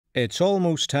It's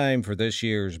almost time for this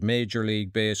year's Major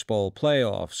League Baseball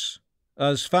playoffs,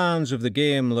 as fans of the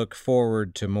game look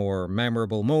forward to more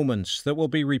memorable moments that will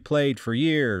be replayed for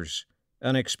years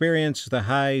and experience the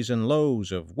highs and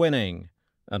lows of winning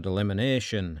and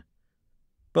elimination.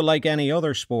 But like any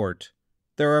other sport,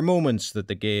 there are moments that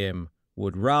the game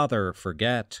would rather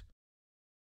forget.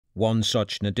 One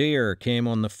such nadir came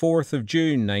on the 4th of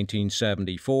June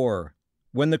 1974,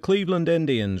 when the Cleveland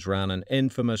Indians ran an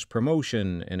infamous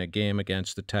promotion in a game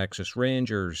against the Texas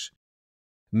Rangers.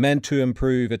 Meant to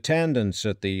improve attendance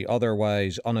at the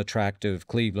otherwise unattractive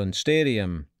Cleveland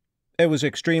Stadium, it was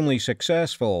extremely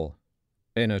successful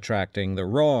in attracting the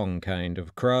wrong kind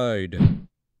of crowd.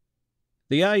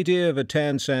 The idea of a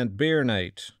 10-cent beer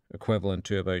night, equivalent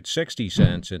to about 60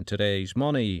 cents in today's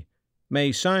money,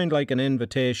 may sound like an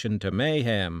invitation to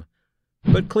mayhem,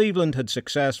 but Cleveland had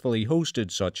successfully hosted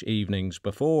such evenings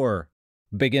before,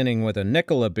 beginning with a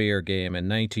nickel a beer game in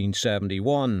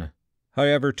 1971.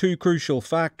 However, two crucial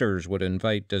factors would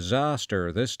invite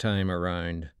disaster this time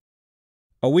around.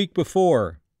 A week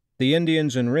before, the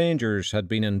Indians and Rangers had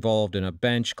been involved in a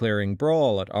bench-clearing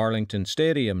brawl at Arlington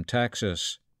Stadium,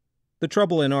 Texas. The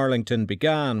trouble in Arlington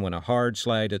began when a hard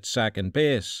slide at second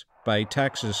base by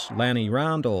Texas' Lenny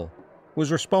Randle was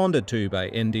responded to by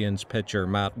Indians pitcher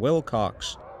Matt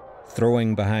Wilcox,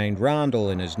 throwing behind Randle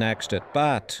in his next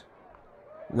at-bat.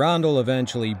 Randle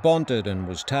eventually bunted and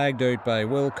was tagged out by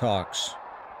Wilcox.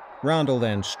 Randle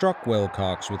then struck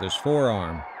Wilcox with his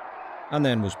forearm, and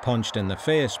then was punched in the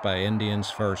face by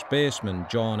Indians first baseman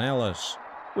John Ellis,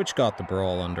 which got the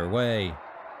brawl underway.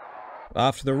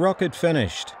 After the ruck had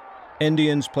finished,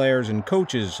 Indians players and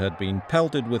coaches had been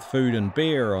pelted with food and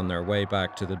beer on their way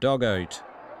back to the dugout.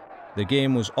 The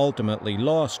game was ultimately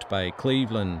lost by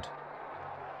Cleveland.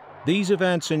 These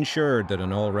events ensured that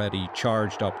an already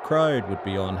charged-up crowd would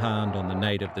be on hand on the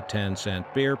night of the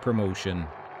 10-cent beer promotion.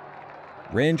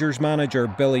 Rangers manager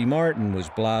Billy Martin was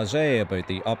blasé about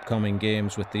the upcoming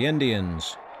games with the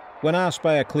Indians. When asked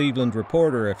by a Cleveland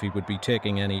reporter if he would be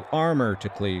taking any armour to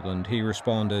Cleveland, he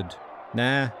responded,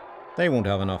 "Nah, they won't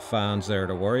have enough fans there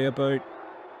to worry about."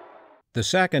 The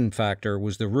second factor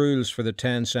was the rules for the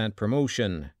 10-cent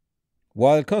promotion.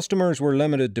 While customers were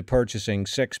limited to purchasing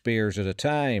 6 beers at a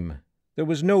time, there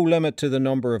was no limit to the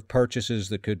number of purchases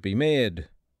that could be made,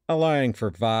 allowing for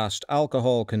vast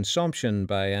alcohol consumption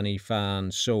by any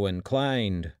fan so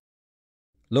inclined.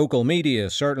 Local media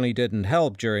certainly didn't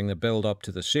help during the build-up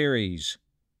to the series.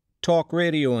 Talk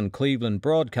radio and Cleveland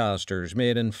broadcasters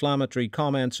made inflammatory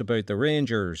comments about the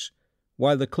Rangers,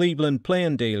 while the Cleveland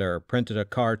Plain Dealer printed a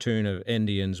cartoon of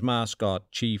Indians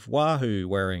mascot Chief Wahoo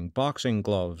wearing boxing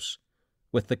gloves,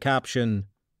 with the caption,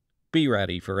 "Be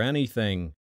ready for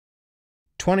anything."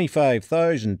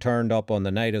 25,000 turned up on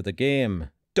the night of the game,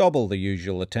 double the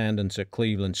usual attendance at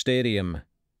Cleveland Stadium.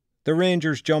 The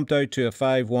Rangers jumped out to a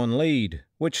 5-1 lead,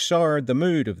 which soured the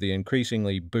mood of the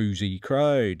increasingly boozy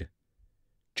crowd.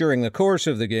 During the course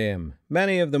of the game,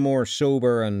 many of the more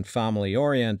sober and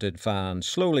family-oriented fans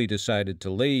slowly decided to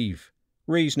leave,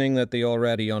 reasoning that the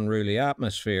already unruly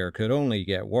atmosphere could only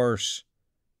get worse.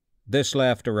 This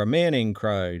left a remaining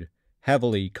crowd,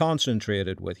 heavily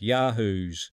concentrated with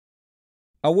yahoos.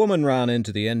 A woman ran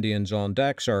into the Indians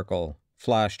on-deck circle,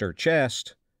 flashed her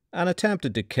chest, and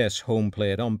attempted to kiss home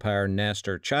plate umpire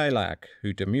Nestor Chilak,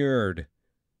 who demurred.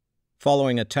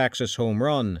 Following a Texas home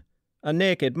run, a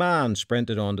naked man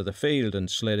sprinted onto the field and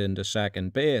slid into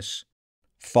second base,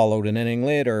 followed an inning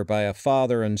later by a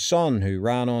father and son who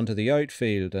ran onto the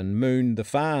outfield and mooned the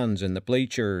fans in the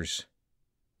bleachers.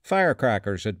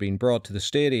 Firecrackers had been brought to the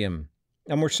stadium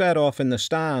and were set off in the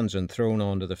stands and thrown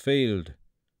onto the field.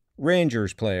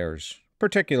 Rangers players,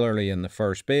 particularly in the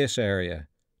first base area,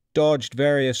 dodged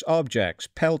various objects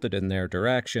pelted in their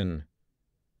direction.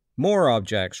 More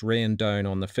objects rained down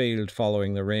on the field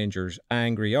following the Rangers'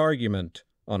 angry argument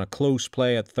on a close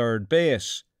play at third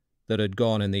base that had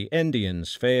gone in the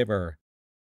Indians' favour.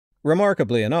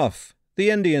 Remarkably enough, the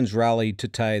Indians rallied to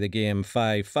tie the game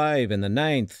 5-5 in the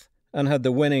 9th, and had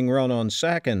the winning run on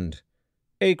second.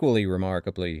 Equally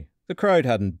remarkably, the crowd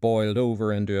hadn't boiled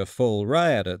over into a full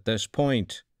riot at this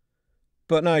point.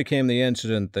 But now came the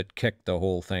incident that kicked the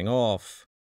whole thing off.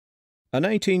 A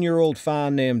 19-year-old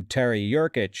fan named Terry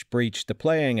Yurkich breached the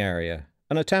playing area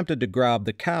and attempted to grab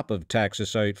the cap of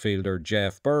Texas outfielder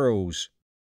Jeff Burroughs.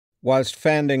 Whilst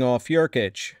fending off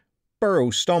Yurkich,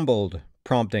 Burroughs stumbled,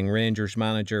 prompting Rangers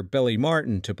manager Billy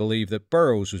Martin to believe that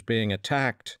Burroughs was being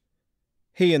attacked.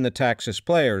 He and the Texas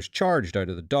players charged out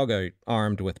of the dugout,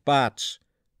 armed with bats,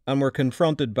 and were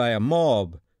confronted by a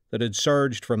mob that had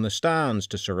surged from the stands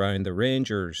to surround the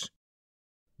Rangers.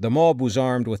 The mob was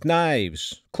armed with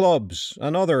knives, clubs,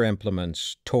 and other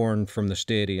implements torn from the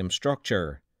stadium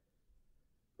structure.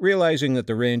 Realizing that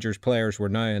the Rangers players were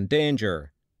now in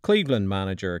danger, Cleveland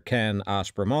manager Ken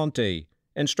Aspromonte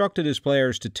instructed his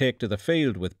players to take to the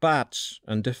field with bats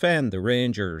and defend the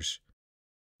Rangers.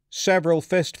 Several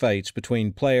fistfights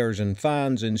between players and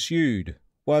fans ensued,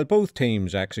 while both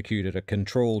teams executed a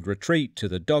controlled retreat to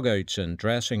the dugouts and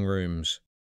dressing rooms.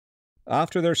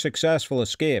 After their successful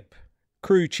escape,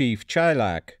 crew chief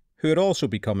Chilak, who had also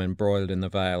become embroiled in the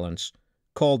violence,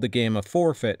 called the game a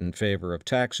forfeit in favour of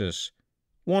Texas,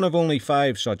 one of only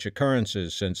 5 such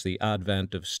occurrences since the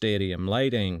advent of stadium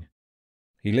lighting.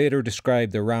 He later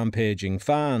described the rampaging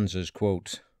fans as,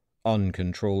 quote,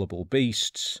 uncontrollable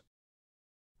beasts.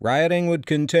 Rioting would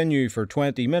continue for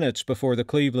 20 minutes before the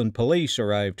Cleveland police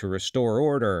arrived to restore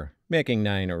order, making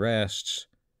 9 arrests.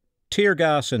 Tear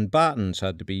gas and batons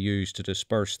had to be used to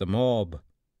disperse the mob.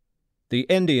 The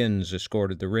Indians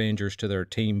escorted the Rangers to their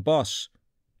team bus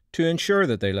to ensure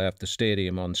that they left the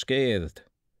stadium unscathed.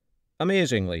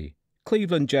 Amazingly,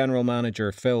 Cleveland general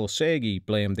manager Phil Segui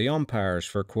blamed the umpires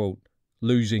for, quote,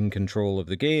 losing control of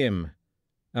the game.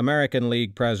 American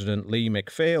League President Lee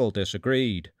MacPhail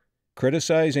disagreed,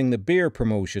 criticizing the beer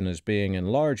promotion as being in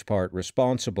large part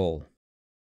responsible.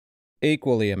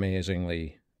 Equally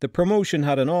amazingly, the promotion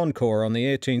had an encore on the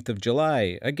 18th of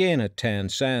July, again at 10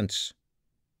 cents.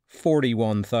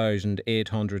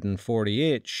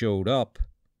 41,848 showed up.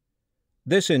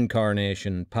 This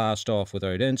incarnation passed off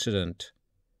without incident.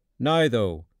 Now,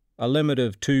 though, a limit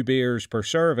of 2 beers per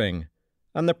serving,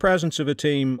 and the presence of a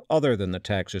team other than the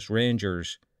Texas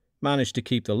Rangers, managed to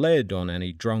keep the lid on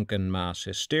any drunken mass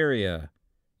hysteria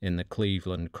in the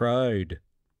Cleveland crowd.